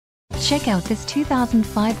Check out this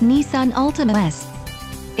 2005 Nissan Altima S.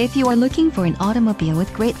 If you are looking for an automobile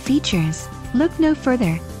with great features, look no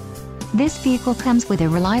further. This vehicle comes with a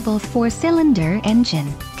reliable 4-cylinder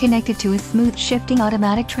engine, connected to a smooth shifting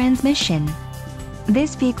automatic transmission.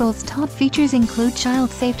 This vehicle's top features include child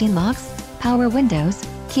safety locks, power windows,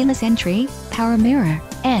 keyless entry, power mirrors,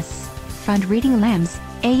 front reading lamps,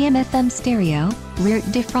 AM/FM stereo, rear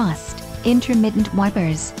defrost, intermittent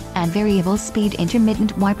wipers, and variable speed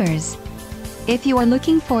intermittent wipers. If you are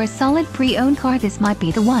looking for a solid pre-owned car, this might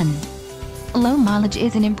be the one. Low mileage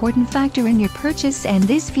is an important factor in your purchase, and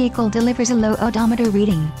this vehicle delivers a low odometer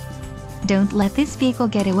reading. Don't let this vehicle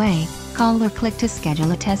get away. Call or click to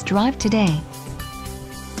schedule a test drive today.